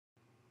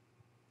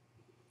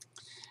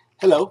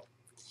Hello.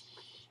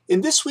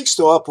 In this week's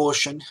Torah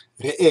portion,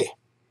 Re'eh,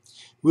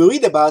 we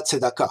read about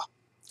Tzedakah,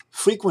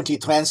 frequently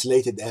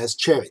translated as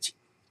charity.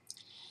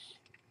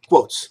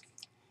 Quote,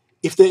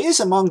 "If there is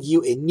among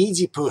you a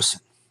needy person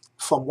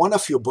from one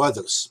of your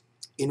brothers,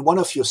 in one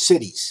of your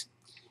cities,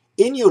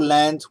 in your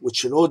land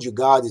which the Lord your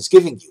God is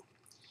giving you,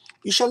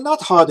 you shall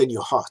not harden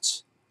your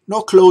heart,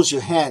 nor close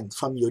your hand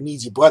from your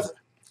needy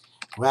brother.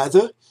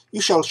 Rather, you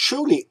shall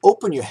surely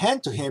open your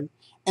hand to him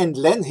and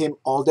lend him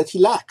all that he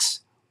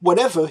lacks,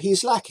 whatever he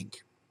is lacking."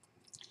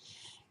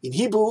 In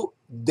Hebrew,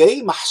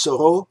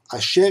 machsoro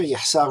asher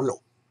yechsar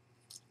lo.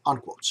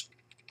 Unquote.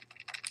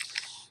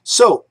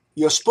 So,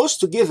 you're supposed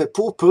to give a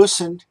poor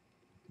person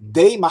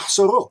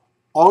machsoro,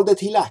 all that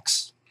he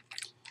lacks.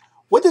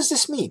 What does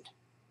this mean?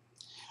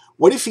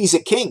 What if he's a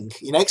king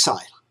in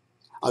exile?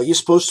 Are you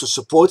supposed to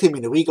support him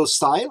in a regal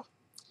style?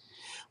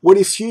 What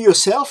if you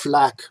yourself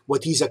lack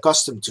what he's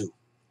accustomed to?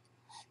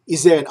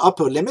 Is there an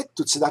upper limit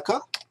to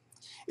tzedakah?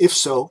 If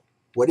so,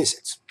 what is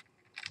it?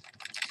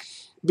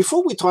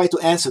 Before we try to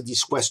answer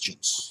these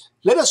questions,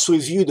 let us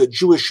review the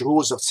Jewish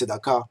rules of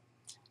tzedakah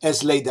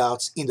as laid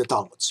out in the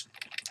Talmud.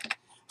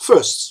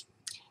 First,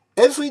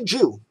 every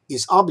Jew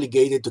is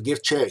obligated to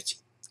give charity,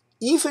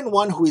 even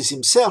one who is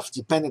himself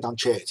dependent on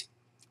charity.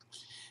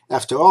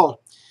 After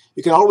all,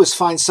 you can always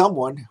find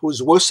someone who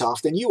is worse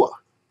off than you are.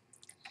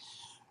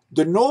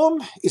 The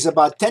norm is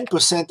about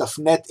 10% of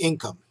net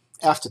income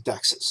after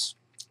taxes.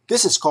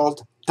 This is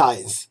called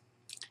tithe.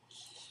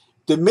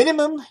 The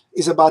minimum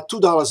is about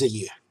 $2 a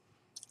year.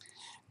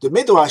 The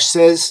Midrash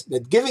says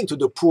that giving to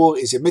the poor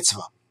is a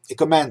mitzvah, a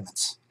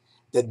commandment,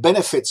 that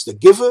benefits the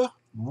giver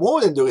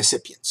more than the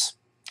recipients.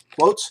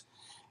 Quote,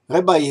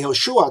 Rabbi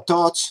Yehoshua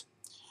taught,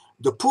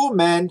 "The poor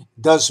man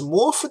does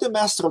more for the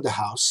master of the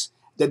house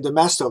than the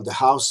master of the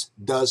house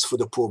does for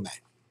the poor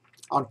man."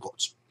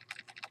 Unquote.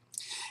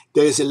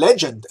 There is a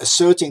legend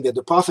asserting that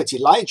the prophet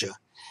Elijah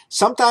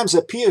sometimes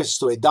appears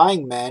to a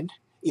dying man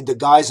in the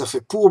guise of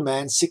a poor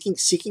man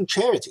seeking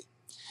charity,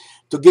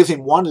 to give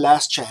him one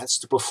last chance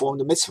to perform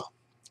the mitzvah.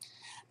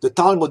 The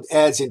Talmud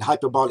adds in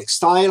hyperbolic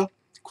style,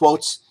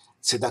 quotes,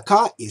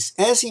 "Tzedakah is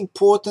as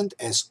important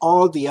as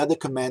all the other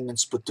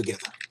commandments put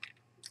together,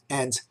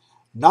 and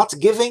not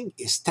giving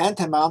is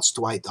tantamount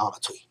to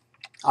idolatry."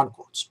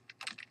 Unquote.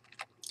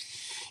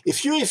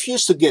 If you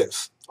refuse to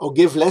give, or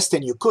give less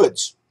than you could,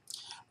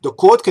 the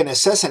court can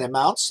assess an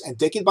amount and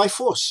take it by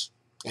force,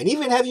 and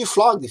even have you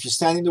flogged if you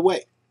stand in the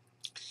way.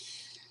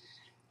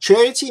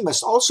 Charity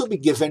must also be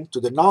given to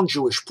the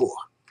non-Jewish poor.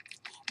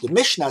 The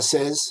Mishnah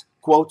says,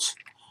 quote,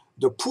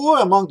 "The poor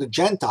among the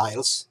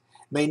Gentiles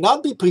may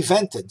not be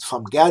prevented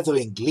from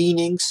gathering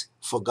gleanings,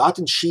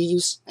 forgotten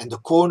sheaves, and the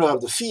corner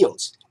of the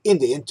fields in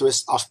the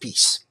interest of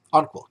peace."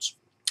 Unquote.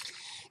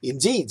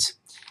 Indeed,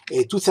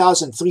 a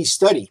 2003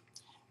 study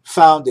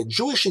found that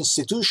Jewish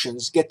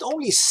institutions get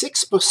only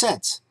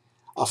 6%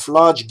 of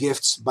large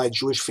gifts by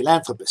Jewish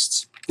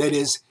philanthropists, that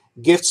is,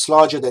 gifts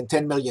larger than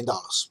 $10 million.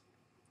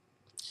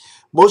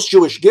 Most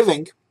Jewish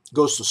giving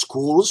goes to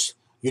schools,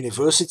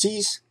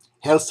 universities,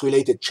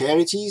 health-related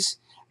charities,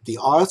 the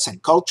arts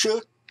and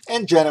culture,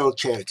 and general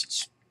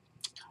charities.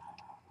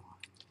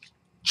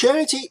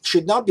 Charity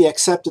should not be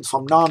accepted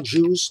from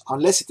non-Jews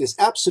unless it is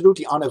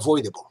absolutely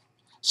unavoidable,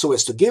 so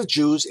as to give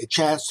Jews a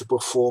chance to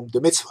perform the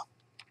mitzvah.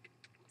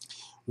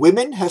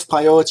 Women have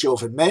priority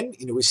over men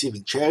in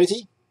receiving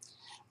charity.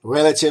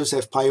 Relatives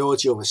have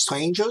priority over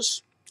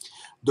strangers.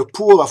 The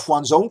poor of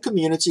one's own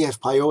community have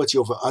priority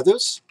over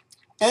others.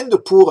 And the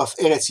poor of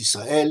Eretz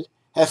Israel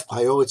have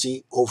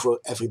priority over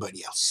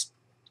everybody else.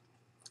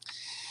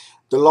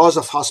 The laws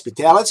of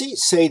hospitality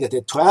say that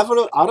a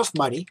traveler out of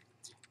money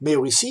may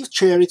receive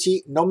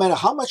charity no matter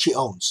how much he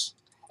owns,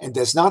 and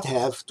does not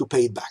have to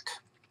pay it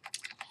back.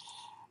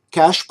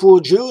 Cash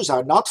poor Jews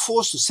are not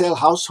forced to sell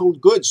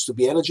household goods to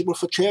be eligible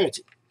for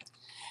charity.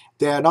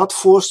 They are not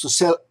forced to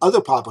sell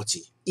other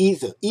property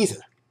either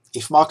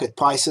if market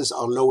prices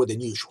are lower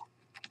than usual.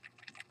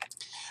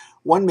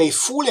 One may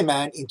fool a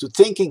man into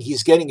thinking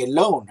he's getting a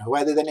loan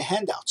rather than a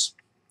handout.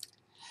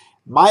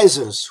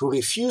 Misers who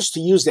refuse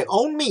to use their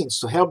own means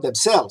to help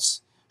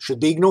themselves should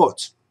be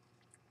ignored.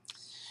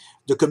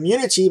 The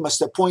community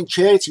must appoint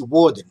charity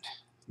warden,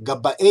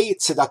 Gabba'ei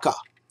Tzedakah,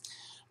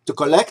 to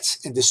collect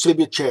and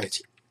distribute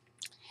charity.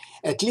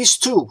 At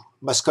least 2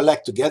 must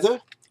collect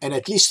together, and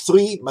at least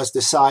 3 must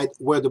decide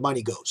where the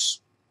money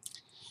goes.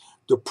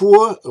 The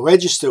poor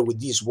register with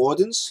these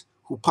wardens,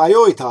 who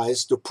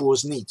prioritize the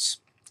poor's needs.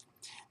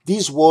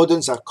 These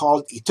wardens are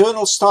called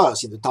eternal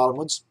stars in the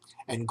Talmud,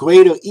 and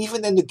greater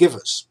even than the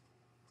givers.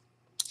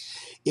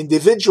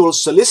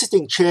 Individuals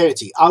soliciting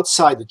charity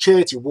outside the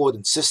charity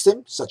warden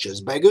system, such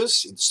as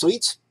beggars in the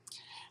street,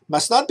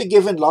 must not be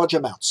given large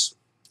amounts.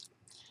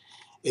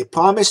 A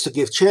promise to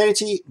give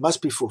charity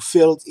must be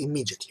fulfilled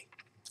immediately.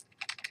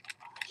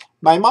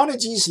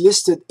 Maimonides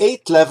listed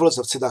 8 levels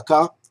of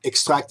tzedakah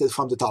extracted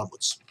from the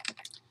Talmud.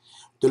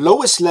 The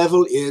lowest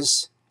level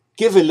is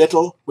give a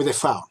little with a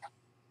frown.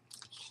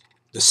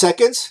 The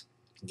second,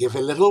 give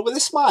a little with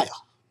a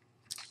smile.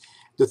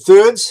 The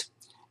third,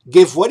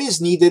 give what is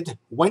needed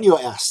when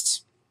you're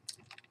asked.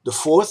 The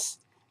fourth,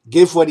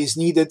 give what is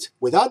needed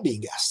without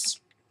being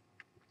asked.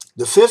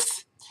 The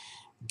fifth,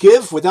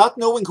 give without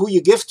knowing who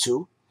you give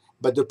to,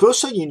 but the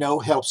person you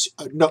know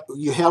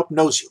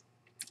knows you.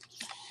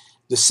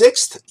 The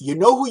sixth, you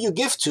know who you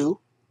give to,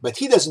 but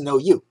he doesn't know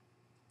you.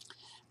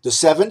 The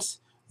seventh,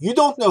 you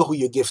don't know who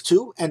you give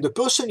to, and the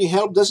person you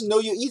help doesn't know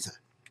you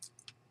either.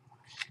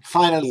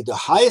 Finally, the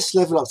highest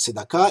level of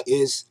tzedakah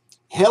is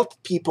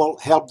help people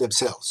help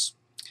themselves.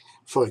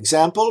 For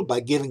example, by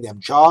giving them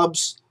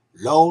jobs,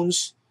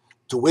 loans,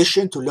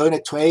 tuition to learn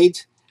a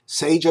trade,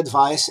 sage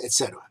advice,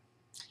 etc.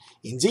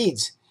 Indeed,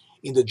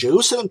 in the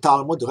Jerusalem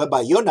Talmud,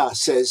 Rabbi Yonah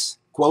says,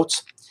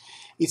 quote,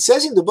 "It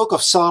says in the book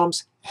of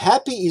Psalms,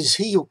 'Happy is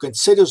he who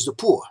considers the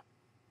poor.'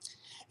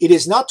 It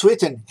is not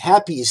written,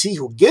 'Happy is he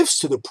who gives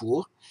to the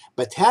poor,'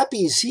 but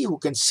 'Happy is he who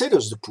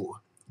considers the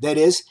poor.' That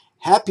is,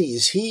 happy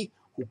is he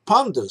who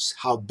ponders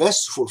how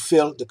best to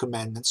fulfill the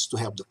commandments to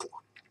help the poor."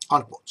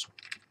 Unquote.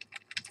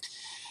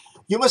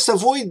 You must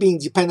avoid being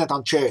dependent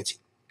on charity.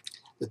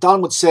 The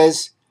Talmud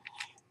says,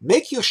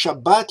 "Make your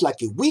Shabbat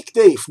like a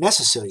weekday if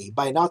necessary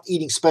by not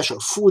eating special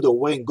food or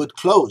wearing good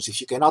clothes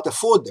if you cannot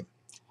afford them,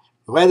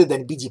 rather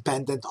than be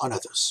dependent on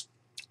others."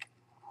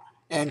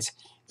 And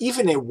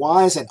even a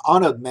wise and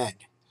honored man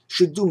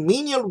should do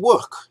menial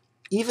work,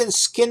 even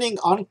skinning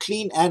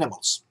unclean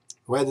animals,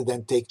 rather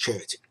than take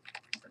charity.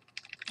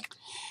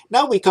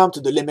 Now we come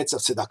to the limits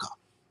of tzedakah.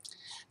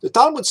 The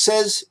Talmud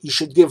says you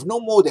should give no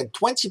more than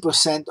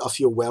 20% of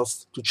your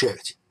wealth to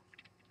charity.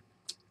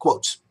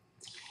 Quote,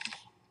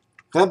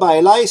 Rabbi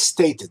Elias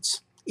stated,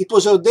 "It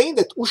was ordained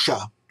at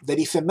Usha that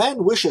if a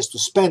man wishes to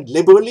spend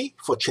liberally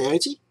for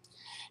charity,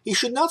 he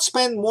should not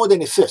spend more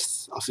than a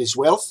fifth of his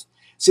wealth,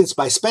 since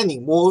by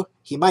spending more,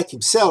 he might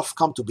himself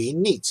come to be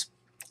in need.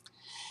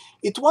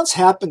 It once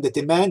happened that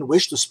a man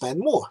wished to spend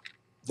more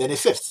than a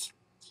fifth,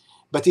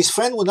 but his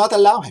friend would not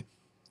allow him.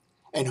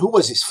 And who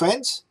was his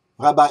friend?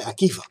 Rabbi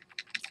Akiva.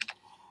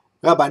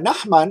 Rabbi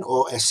Nachman,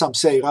 or as some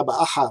say Rabbi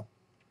Acha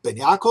ben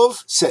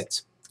Yaakov,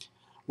 said,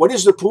 "What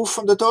is the proof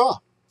from the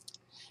Torah?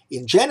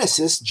 In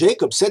Genesis,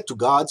 Jacob said to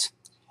God,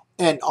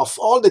 'And of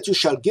all that you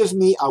shall give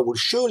me, I will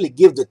surely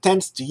give the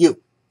tenth to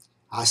you.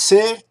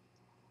 Aser,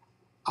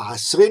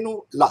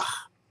 asrenu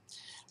lach.'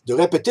 The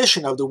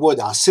repetition of the word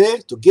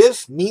aser, to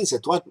give, means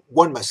that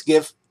one must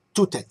give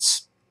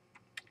 2/10.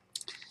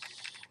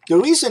 The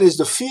reason is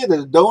the fear that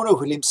the donor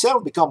will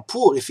himself become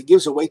poor if he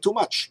gives away too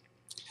much.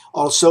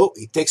 Also,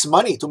 it takes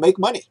money to make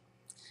money.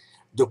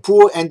 The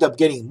poor end up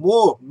getting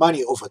more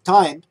money over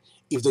time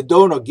if the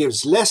donor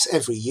gives less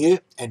every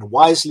year and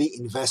wisely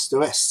invests the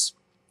rest.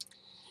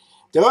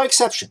 There are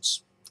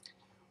exceptions.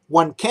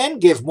 One can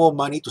give more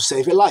money to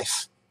save a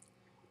life,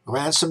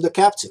 ransom the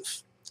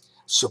captive,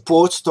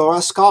 support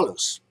Torah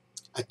scholars,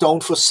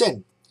 atone for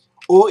sin,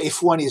 or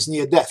if one is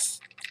near death,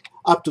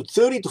 up to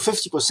 30 to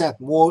 50%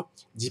 more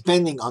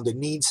depending on the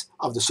needs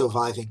of the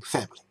surviving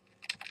family.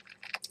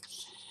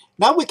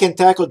 Now we can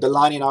tackle the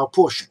line in our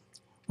portion.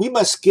 We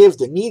must give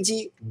the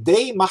needy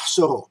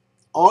machsoro,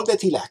 all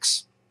that he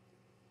lacks.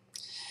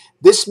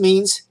 This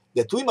means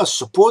that we must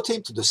support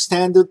him to the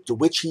standard to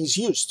which he is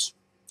used.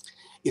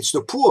 It's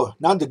the poor,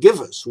 not the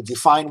givers, who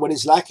define what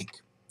is lacking.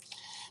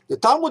 The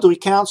Talmud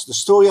recounts the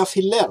story of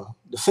Hillel,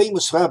 the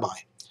famous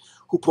rabbi,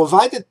 who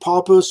provided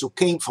paupers who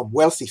came from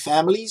wealthy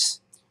families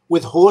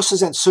with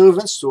horses and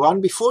servants to run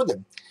before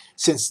them,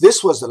 since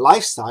this was the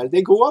lifestyle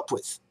they grew up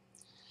with.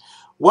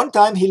 One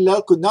time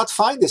Hillel could not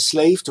find a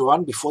slave to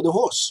run before the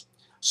horse,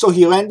 so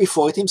he ran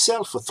before it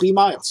himself for 3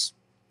 miles.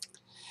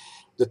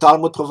 The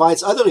Talmud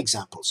provides other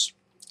examples.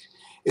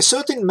 A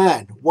certain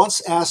man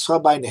once asked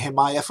Rabbi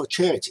Nehemiah for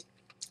charity.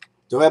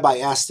 The rabbi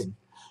asked him,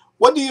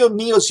 "What do your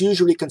meals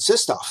usually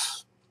consist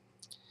of?"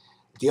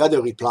 The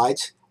other replied,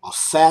 "Of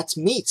fat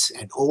meat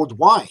and old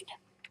wine."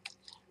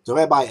 The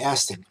rabbi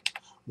asked him,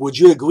 "Would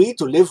you agree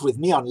to live with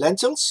me on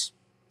lentils?"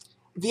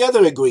 The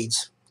other agreed,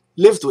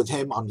 lived with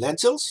him on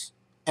lentils,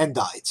 and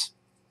died.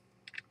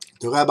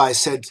 The rabbi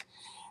said,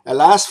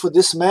 "Alas for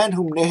this man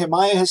whom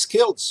Nehemiah has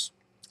killed."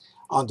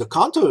 On the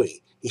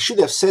contrary, he should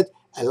have said,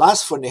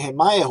 "Alas for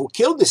Nehemiah who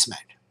killed this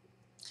man."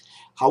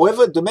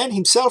 However, the man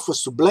himself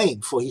was to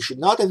blame, for he should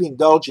not have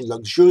indulged in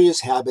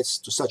luxurious habits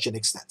to such an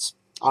extent.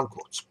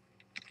 Unquote.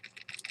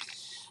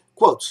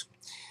 Quote,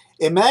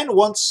 a man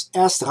once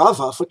asked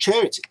Rava for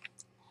charity.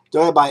 The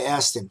rabbi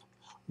asked him,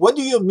 "What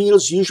do your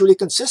meals usually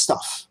consist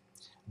of?"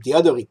 The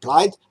other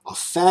replied, "Of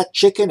fat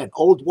chicken and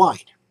old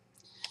wine."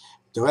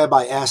 The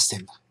rabbi asked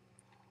him,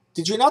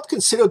 "Did you not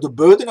consider the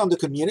burden on the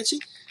community?"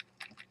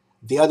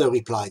 The other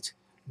replied,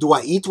 "Do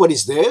I eat what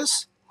is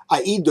theirs?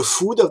 I eat the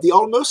food of the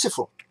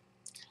All-Merciful."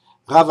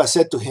 Rava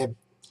said to him,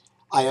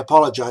 "I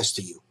apologize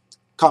to you.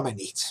 Come and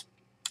eat."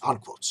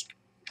 Unquote.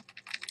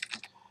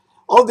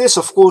 All this,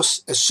 of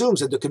course,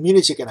 assumes that the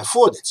community can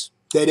afford it.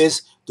 That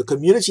is, the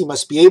community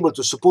must be able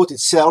to support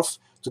itself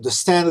to the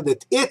standard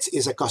that it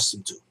is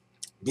accustomed to,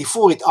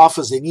 before it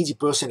offers a needy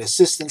person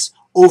assistance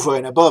over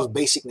and above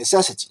basic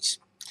necessities.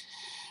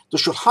 The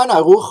Shulchan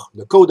Aruch,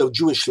 the Code of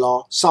Jewish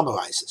Law,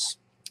 summarizes,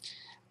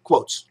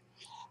 quote,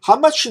 "How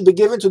much should be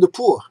given to the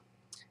poor?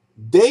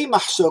 Dei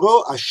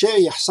machsoro asher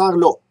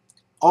yechsar lo,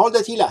 all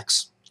that he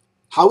lacks.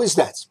 How is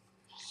that?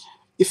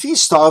 If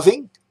he's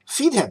starving,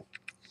 feed him.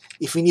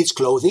 If he needs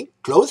clothing,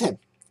 clothe him.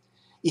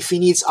 If he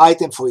needs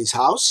items for his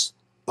house,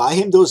 buy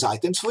him those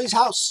items for his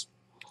house.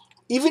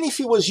 Even if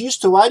he was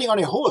used to riding on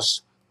a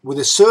horse, with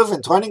a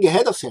servant running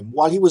ahead of him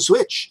while he was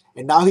rich,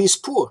 and now he is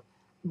poor,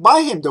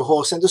 buy him the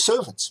horse and the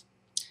servant.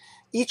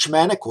 Each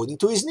man according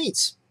to his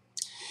needs.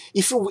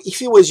 If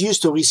he was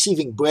used to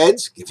receiving bread,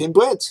 give him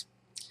bread.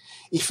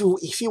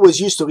 If he was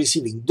used to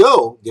receiving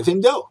dough, give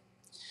him dough.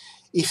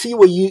 If he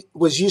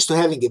was used to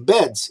having a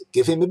bed,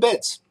 give him a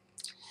bed.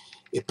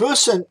 A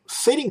person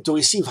failing to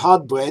receive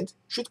hard bread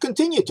should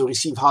continue to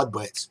receive hard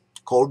bread.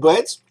 Cold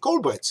bread,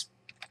 cold bread.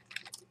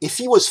 If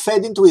he was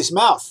fed into his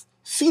mouth,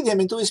 feed him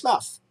into his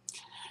mouth.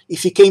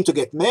 If he came to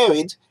get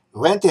married,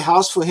 rent a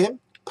house for him,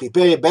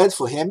 prepare a bed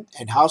for him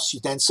and house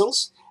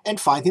utensils, and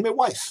find him a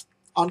wife.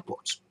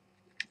 Unquote.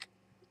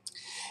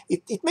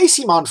 It may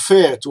seem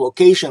unfair to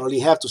occasionally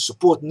have to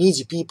support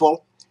needy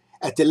people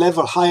at a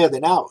level higher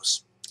than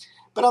ours,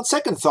 but on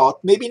second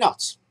thought, maybe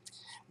not.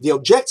 The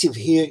objective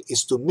here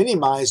is to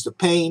minimize the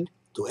pain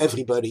to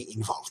everybody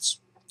involved.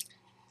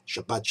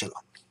 Shabbat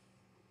Shalom.